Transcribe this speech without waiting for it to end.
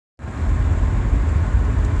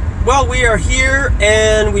Well, we are here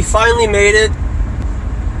and we finally made it.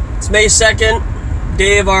 It's May 2nd,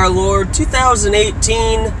 day of our Lord,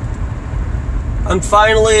 2018. I'm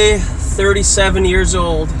finally 37 years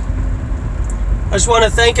old. I just want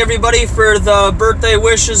to thank everybody for the birthday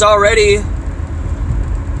wishes already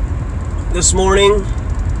this morning.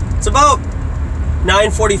 It's about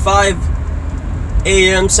 9:45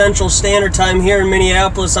 a.m. Central Standard Time here in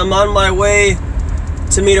Minneapolis. I'm on my way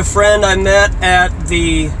to meet a friend I met at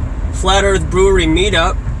the Flat Earth Brewery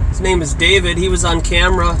meetup. His name is David. He was on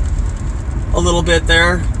camera a little bit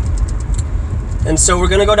there. And so we're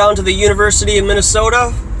going to go down to the University of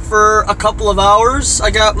Minnesota for a couple of hours. I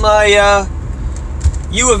got my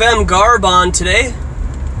U of M garb on today.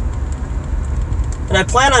 And I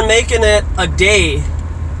plan on making it a day.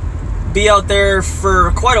 Be out there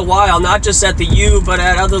for quite a while, not just at the U, but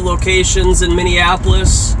at other locations in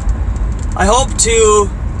Minneapolis. I hope to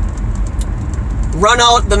run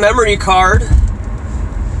out the memory card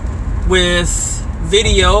with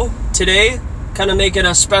video today, kind of make it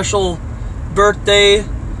a special birthday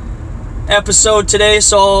episode today.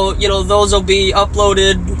 So, those will be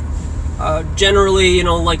uploaded generally,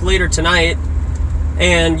 like later tonight.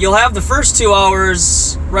 And you'll have the first 2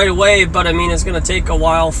 hours right away, but I mean, it's going to take a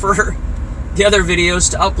while for the other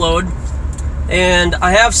videos to upload. And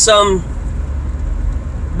I have some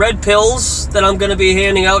red pills that I'm going to be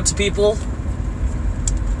handing out to people.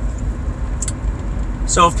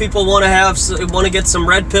 So if people want to get some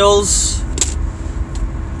red pills,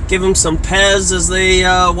 give them some Pez as they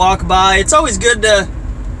walk by. It's always good to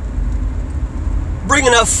bring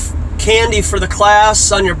enough candy for the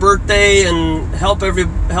class on your birthday and help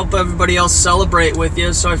everybody else celebrate with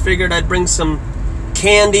you. So I figured I'd bring some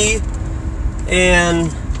candy,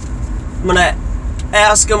 and I'm gonna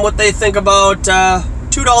ask them what they think about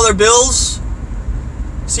 $2 bills.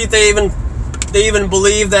 See if they even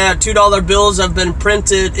believe that $2 bills have been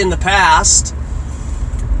printed in the past,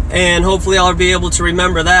 and hopefully I'll be able to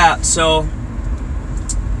remember that. So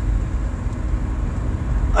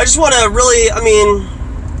I just want to really,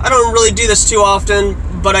 I don't really do this too often,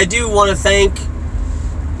 but I do want to thank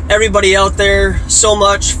everybody out there so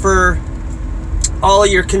much for all of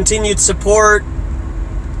your continued support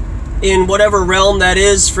in whatever realm that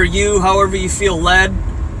is for you, however you feel led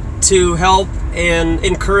to help and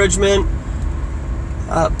encouragement.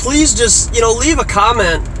 Please just, leave a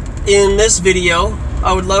comment in this video.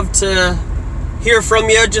 I would love to hear from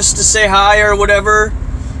you, just to say hi or whatever.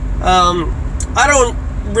 I don't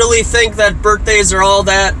really think that birthdays are all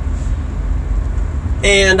that,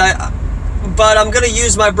 but I'm gonna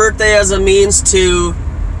use my birthday as a means to,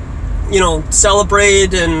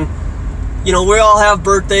 celebrate. And we all have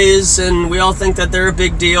birthdays and we all think that they're a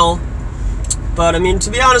big deal, but to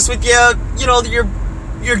be honest with you,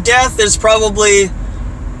 your death is probably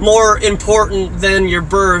more important than your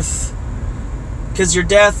birth, because your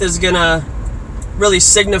death is gonna really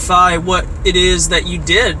signify what it is that you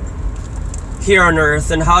did here on earth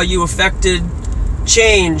and how you affected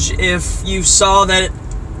change if you saw that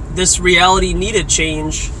this reality needed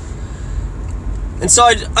change. And so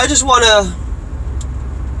I just want to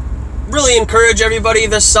really encourage everybody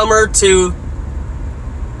this summer to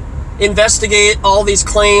investigate all these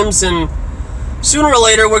claims, and sooner or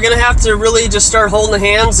later we're going to have to really just start holding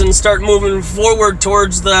hands and start moving forward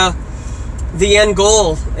towards the end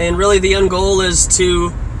goal. And really the end goal is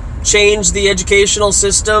to change the educational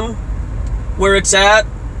system where it's at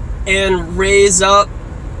and raise up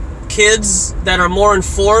kids that are more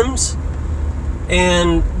informed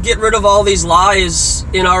and get rid of all these lies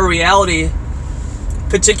in our reality,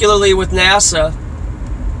 particularly with NASA,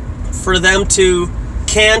 for them to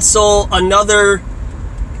cancel another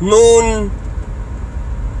moon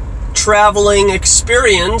traveling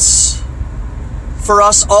experience for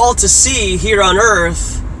us all to see here on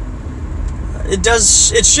Earth.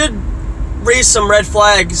 It should raise some red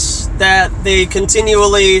flags that they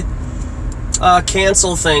continually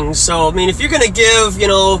cancel things. So if you're gonna give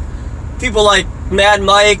people like Mad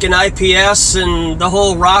Mike and IPS and the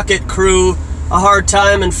whole rocket crew a hard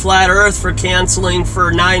time and Flat Earth for canceling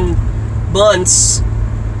for 9 months,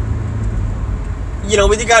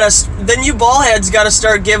 then you ballheads gotta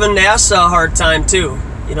start giving NASA a hard time too.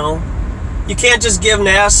 You can't just give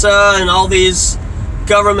NASA and all these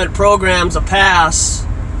government programs a pass.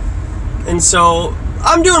 And so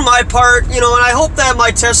I'm doing my part, and I hope that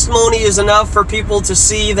my testimony is enough for people to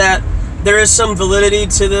see that there is some validity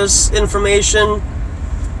to this information.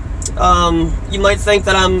 You might think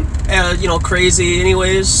that I'm, crazy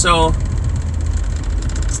anyways. So,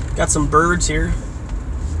 got some birds here.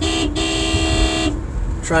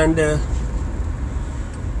 trying to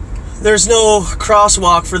there's no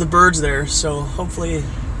crosswalk for the birds there, so hopefully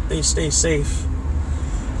they stay safe.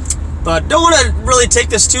 But don't want to really take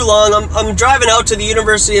this too long. I'm driving out to the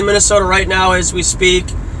University of Minnesota right now as we speak,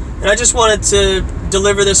 and I just wanted to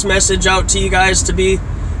deliver this message out to you guys to be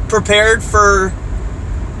prepared for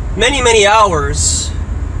many, many hours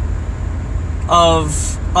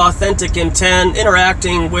of authentic intent,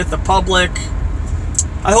 interacting with the public.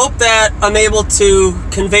 I hope that I'm able to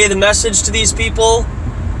convey the message to these people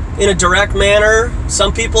in a direct manner.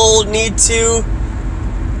 Some people need to,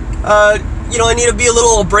 I need to be a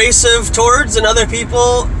little abrasive towards, and other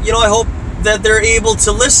people, I hope that they're able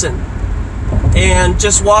to listen and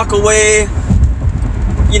just walk away,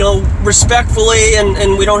 respectfully,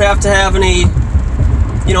 and we don't have to have any,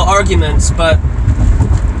 arguments. But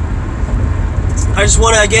I just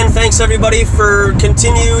want to, again, thanks everybody for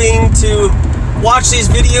continuing to watch these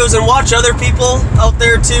videos and watch other people out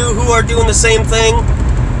there too who are doing the same thing.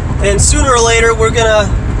 And sooner or later, we're gonna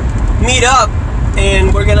meet up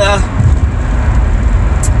and we're gonna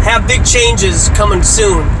have big changes coming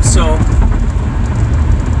soon. So,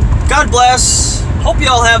 God bless. Hope you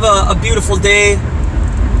all have a beautiful day,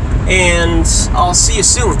 and I'll see you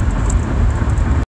soon.